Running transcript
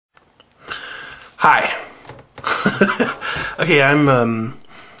Hi. Okay, I'm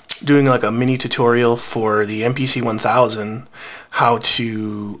doing like a mini tutorial for the MPC 1000, how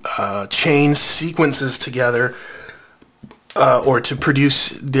to chain sequences together or to produce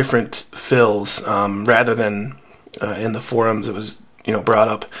different fills, rather than in the forums it was brought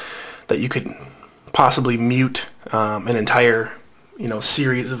up that you could possibly mute an entire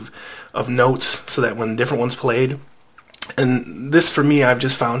series of notes so that when different ones played. And this, for me, I've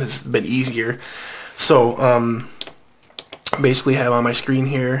just found has been easier. So basically have on my screen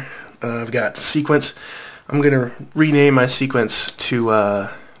here, I've got sequence. I'm going to rename my sequence to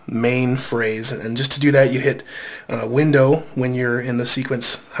main phrase, and just to do that you hit window when you're in the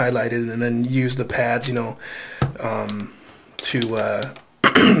sequence highlighted, and then use the pads to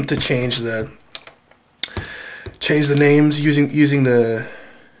to change the names using the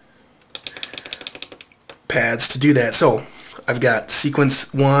pads to do that. So I've got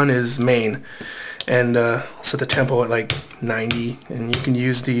sequence 1 is main, and I'll set the tempo at like 90, and you can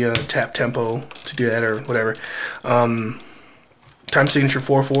use the tap tempo to do that or whatever. Time signature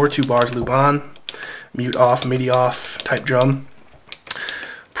 4/4, 2 bars loop on, mute off, MIDI off, type drum.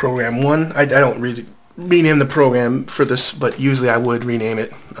 Program 1, I don't really rename the program for this, but usually I would rename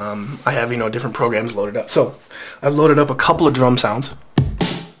it. I have different programs loaded up. So I've loaded up a couple of drum sounds,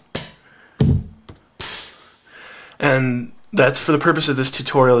 and that's for the purpose of this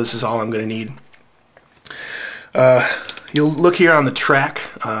tutorial. This is all I'm going to need. You'll look here on the track.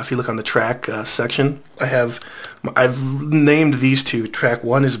 If you look on the track section, I've named these two. Track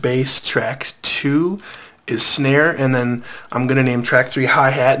 1 is bass, track 2 is snare, and then I'm going to name track 3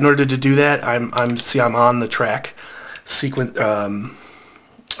 hi-hat. In order to do that, I'm on the track sequence. I'm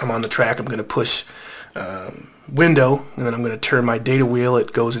on the track. I'm going to push window, and then I'm going to turn my data wheel.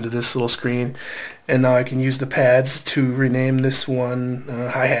 It goes into this little screen, and now I can use the pads to rename this one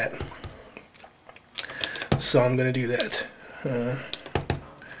hi-hat. So I'm going to do that.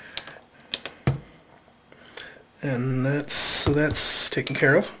 And that's taken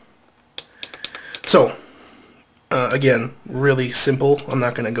care of. So again, really simple. I'm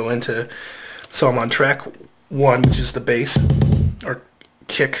not going to go into. So I'm on track 1, which is the bass or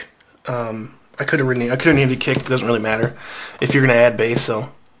kick. I could have named it kick. It doesn't really matter if you're going to add bass.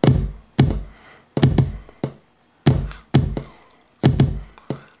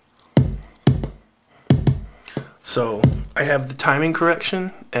 So I have the timing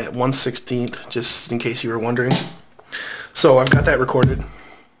correction at 1/16, just in case you were wondering. So I've got that recorded.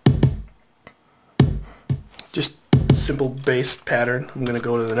 Just simple bass pattern. I'm going to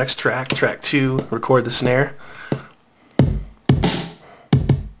go to the next track, track 2, record the snare.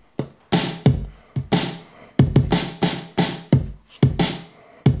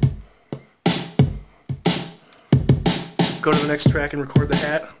 Go to the next track and record the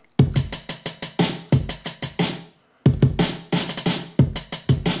hat.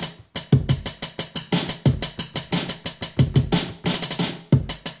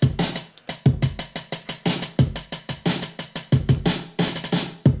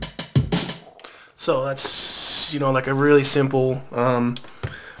 So that's like a really simple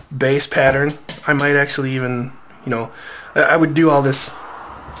bass pattern. I might actually even I would do all this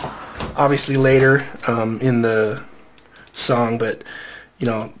obviously later in the song, but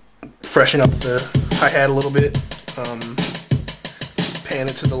freshen up the hi-hat a little bit, pan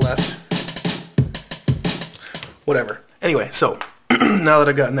it to the left, whatever. Anyway, so now that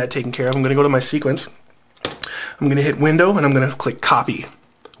I've gotten that taken care of, I'm going to go to my sequence. I'm going to hit window, and I'm going to click copy,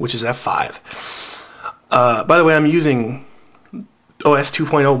 which is F5. By the way, I'm using OS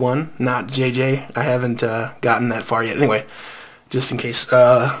 2.01, not JJ. I haven't gotten that far yet. Anyway, just in case,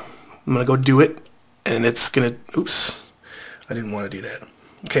 I'm going to go do it, and it's going to, oops, I didn't want to do that.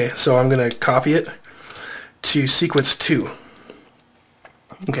 Okay, so I'm going to copy it to sequence 2.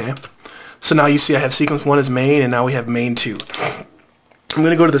 Okay, so now you see I have sequence 1 as main, and now we have main 2. I'm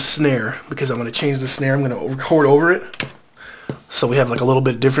going to go to the snare, because I'm going to change the snare. I'm going to record over it, so we have like a little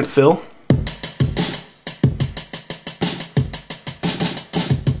bit different fill.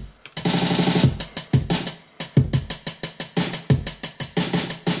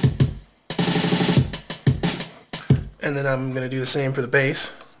 And then I'm going to do the same for the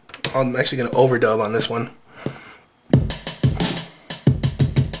bass. I'm actually going to overdub on this one.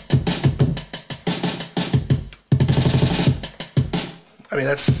 I mean,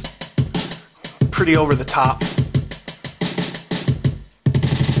 that's pretty over the top.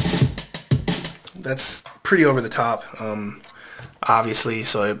 That's pretty over the top, obviously.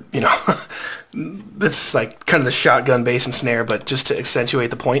 So, that's like kind of the shotgun bass and snare, but just to accentuate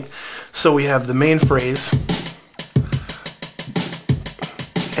the point. So we have the main phrase,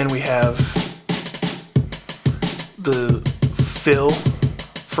 and we have the fill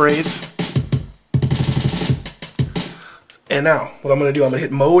phrase. And now, what I'm going to do, I'm going to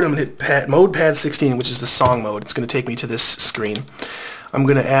hit mode. I'm going to hit mode pad 16, which is the song mode. It's going to take me to this screen. I'm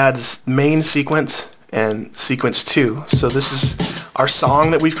going to add main sequence and sequence 2. So this is our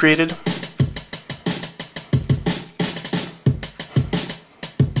song that we've created.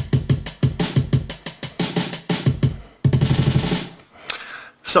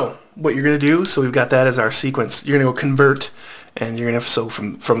 So what you're going to do, so we've got that as our sequence. You're going to go convert, and you're going to, so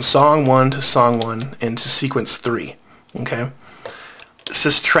from song 1 to song 1 into sequence 3. Okay. It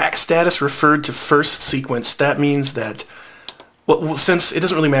says track status referred to first sequence. That means that, well, since it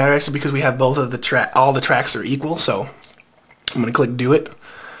doesn't really matter actually because we have both of the all the tracks are equal. So I'm going to click do it.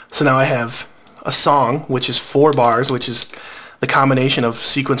 So now I have a song which is 4 bars, which is the combination of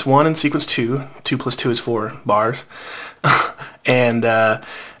sequence 1 and sequence 2. 2 plus 2 is 4 bars, and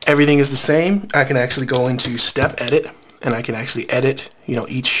everything is the same. I can actually go into step edit, and I can actually edit,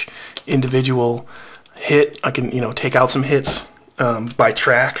 each individual hit. I can, take out some hits by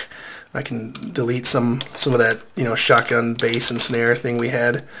track. I can delete some of that, shotgun bass and snare thing we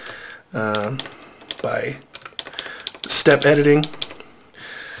had by step editing.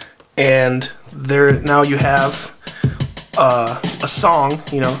 And there, now you have a song,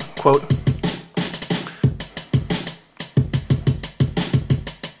 quote.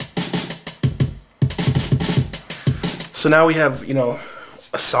 So now we have,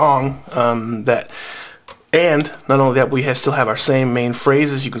 a song that. And not only that, we still have our same main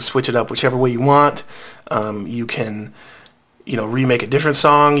phrases. You can switch it up whichever way you want. You can, remake a different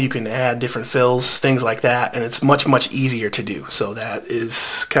song. You can add different fills, things like that. And it's much, much easier to do. So that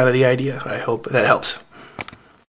is kind of the idea. I hope that helps.